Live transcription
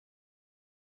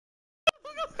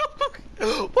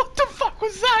What the fuck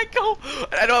was that? Go!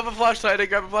 I don't have a flashlight. I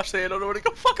grab a flashlight. I don't know where to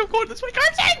go. Fuck! I'm going this way.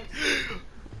 Carson!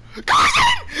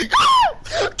 Carson! Go!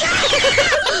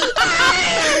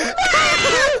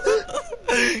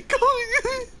 Go!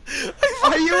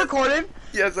 Are you recording?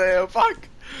 Yes, I am. Fuck!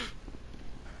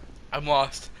 I'm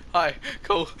lost. Hi.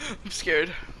 Go. I'm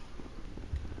scared.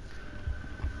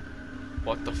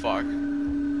 What the fuck?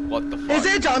 What the fuck? Is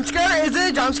it a jump scare? Is it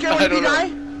a jump scare when you die?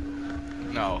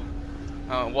 No.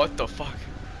 What the fuck?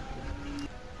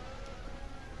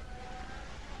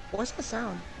 What's the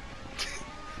sound?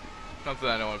 Something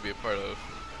I don't want to be a part of.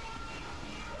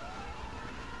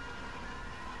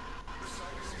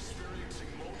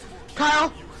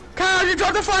 Kyle! Kyle, you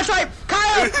dropped the flashlight! Kyle!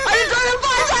 I just dropped the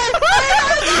flashlight!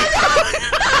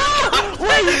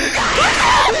 Wait!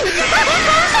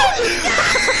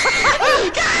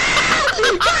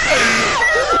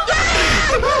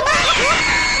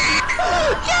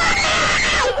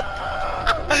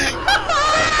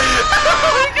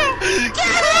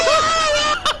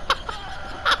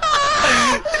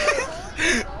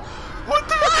 What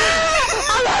the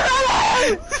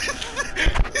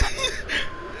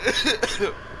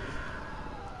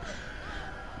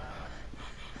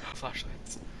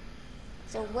flashlights.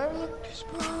 So where are you?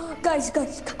 Guys.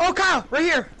 Oh, Kyle! Right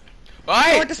here!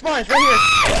 Why? Oh, at the spawn, it's right here!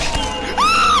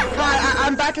 Kyle,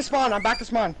 I'm back to spawn, I'm back to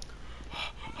spawn.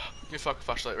 Give me a fucking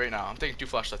flashlight right now. I'm taking 2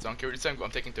 flashlights. I don't care what you say.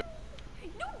 I'm taking 2.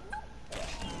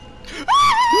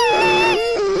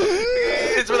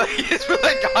 It's for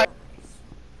that guy.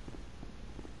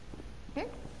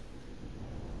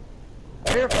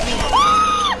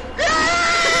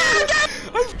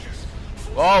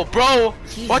 Oh, bro!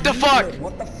 What the fuck?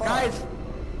 What the fuck?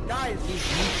 Guys! He's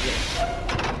useless.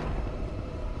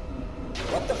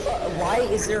 What the fuck? Why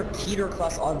is there Peter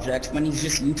class objects when he's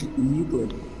just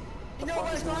Euclid? You know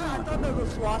what I thought that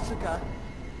was swastika.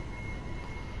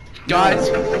 Guys!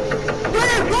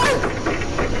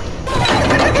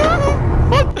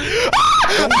 What?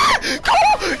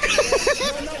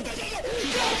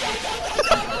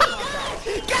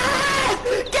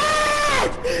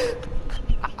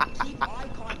 Keep eye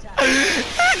contact.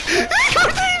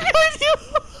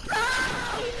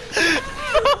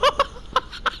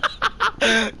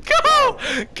 Go!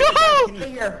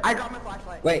 Here, I got my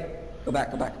flashlight. Wait, go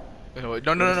back. No,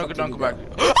 don't go back.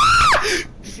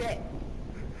 Shit.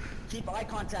 Keep eye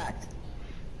contact.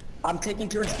 I'm taking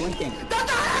turns blinking.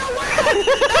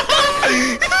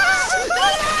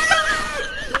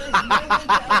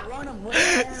 Run him,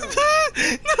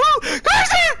 No!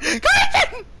 Carson!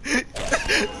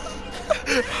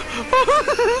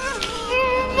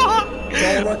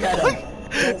 Don't look at him.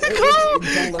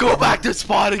 Go back to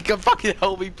spawn and come fucking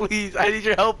help me, please. I need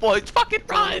your help, boys. Fucking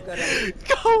run.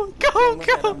 Go.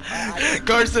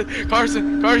 Carson,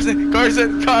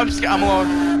 I'm alone.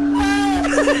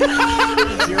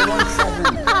 017.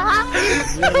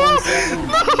 017.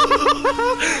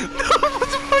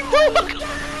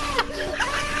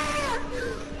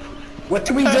 What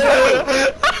do we do?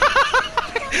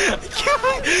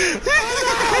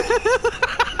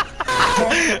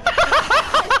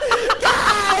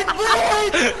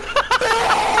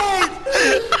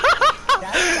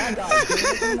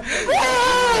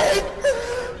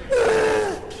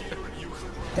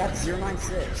 That's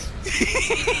 096.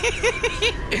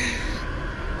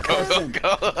 Go.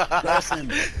 Carson.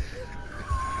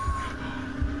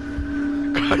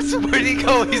 Carson, where'd he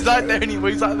go? He's not there anymore.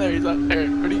 He's not there.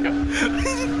 Where'd he go?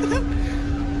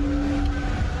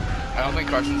 I don't think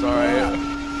Carson's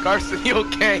alright. Carson, you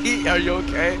okay? Are you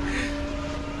okay?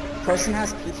 Carson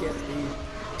has PTSD.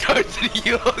 Carson,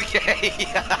 you okay?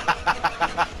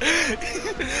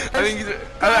 I think he's.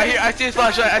 I see his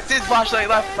flashlight.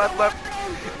 Left.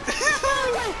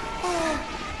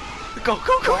 Go.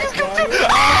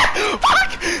 Ah!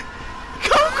 Fuck!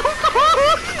 Go.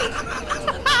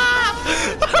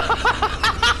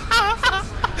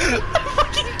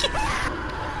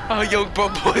 Oh, yo, bro,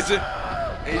 poison.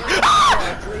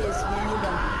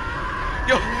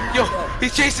 Yo,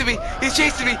 he's chasing me.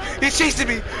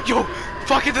 Yo,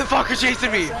 fucking the fucker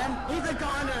chasing me. He's a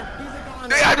goner.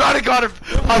 I'm not a goner.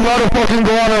 I'm not a fucking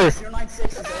goner.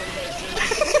 096 is over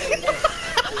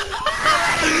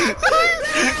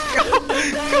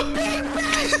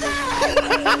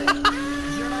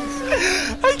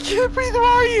I can't breathe. Where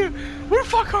are you? Where the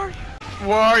fuck are you?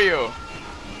 Where are you?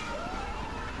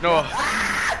 No.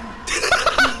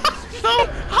 No.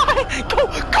 Hi. Go.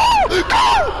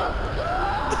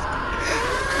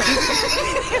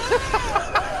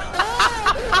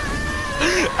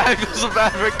 I feel so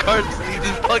bad for Carson. He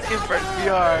just fucking press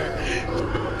VR.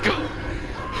 Go.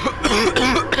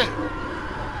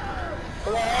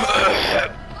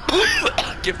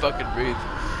 can't fucking breathe.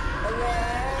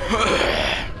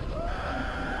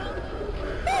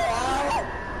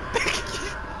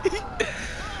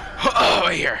 Oh,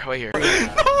 wait here. No,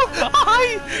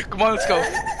 hi! Come on, let's go.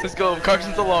 Let's go.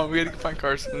 Carson's alone. We gotta find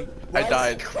Carson. I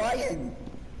died. Crying.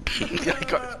 Carson, stop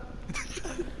crying.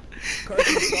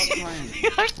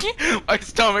 I can't. My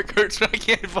stomach hurts, but I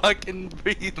can't fucking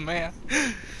breathe, man.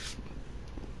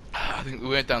 I think we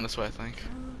went down this way. I think.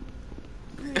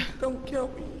 Please don't kill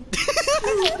me.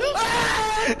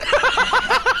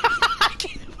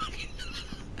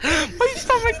 My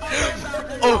stomach.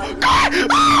 Oh God!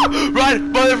 Oh!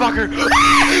 Run, motherfucker!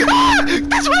 Ah!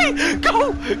 This way!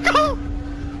 Go! Go!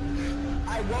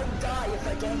 I won't die if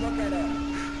I don't look at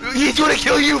him. He's gonna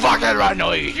kill you, fucking run!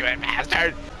 No, you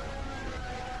bastard!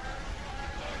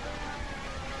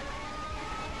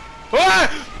 Ah!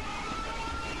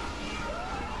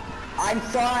 I'm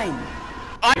fine.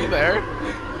 Are you there?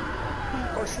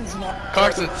 Carson's not.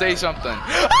 Carson, say something.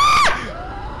 Ah!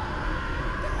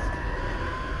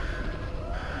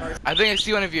 I think I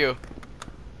see one of you.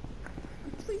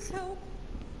 Please help.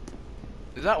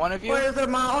 Is that one of you? Where's the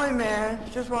Molly man?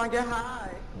 Just wanna get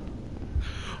high.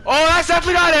 Oh, that's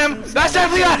definitely not him! That's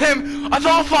definitely not him! I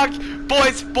thought, fuck!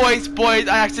 Boys,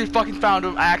 I actually fucking found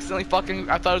him. I accidentally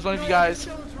fucking, I thought it was one of you guys.